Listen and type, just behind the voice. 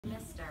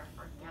Mr.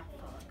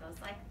 Forgetful. It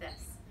goes like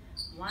this.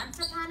 Once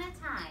upon a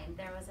time,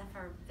 there was a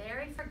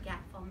very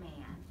forgetful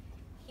man.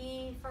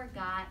 He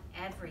forgot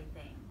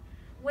everything.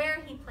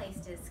 Where he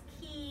placed his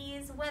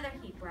keys, whether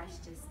he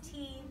brushed his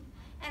teeth,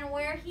 and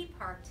where he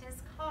parked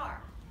his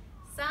car.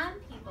 Some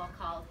people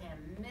called him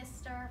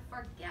Mr.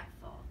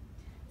 Forgetful.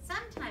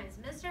 Sometimes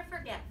Mr.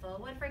 Forgetful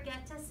would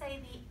forget to say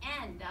the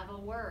end of a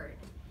word.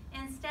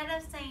 Instead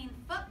of saying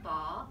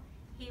football,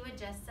 he would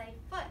just say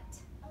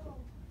foot.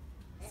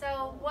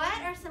 So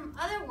what are some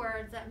other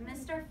words that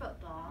Mr.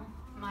 Football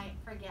might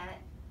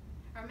forget,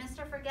 or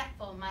Mr.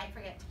 Forgetful might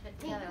forget to put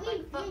together,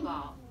 like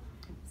football?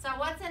 So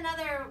what's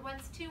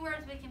two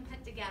words we can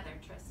put together,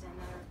 Tristan,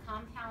 that are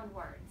compound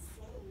words?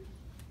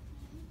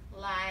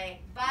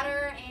 Like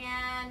butter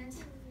and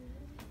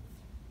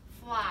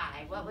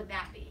fly. What would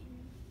that be?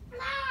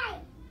 Fly.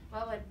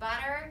 What would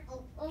butter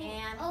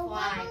and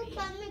fly be?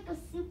 Can make a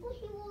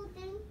superhero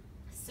thing?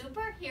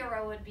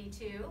 Superhero would be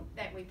two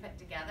that we put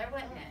together,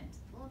 wouldn't it?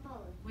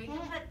 We can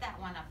put that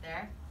one up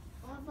there.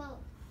 What about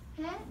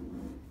head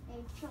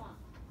and chalk?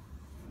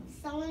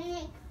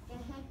 Sonic the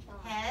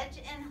Hedgehog. Hedge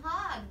and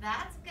hog.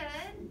 That's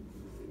good.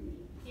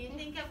 Can you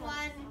think of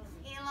one,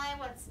 Eli?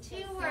 What's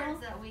two words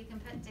that we can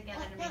put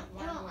together to make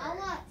one word? I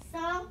want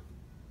some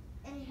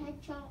and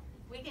hedgehog.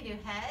 We can do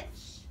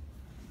hedge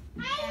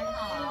and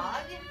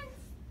hog.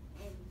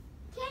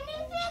 Can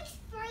you pick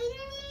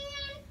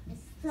Spider-Man?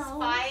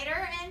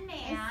 Spider and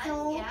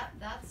man. Yep,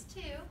 that's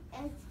two.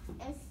 And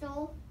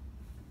so.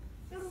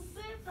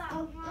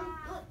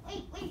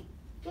 Wait.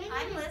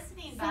 I'm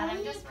listening, but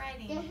I'm just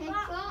writing. The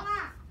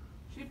hedgehog.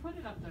 She put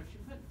it up there.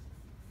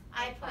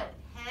 I put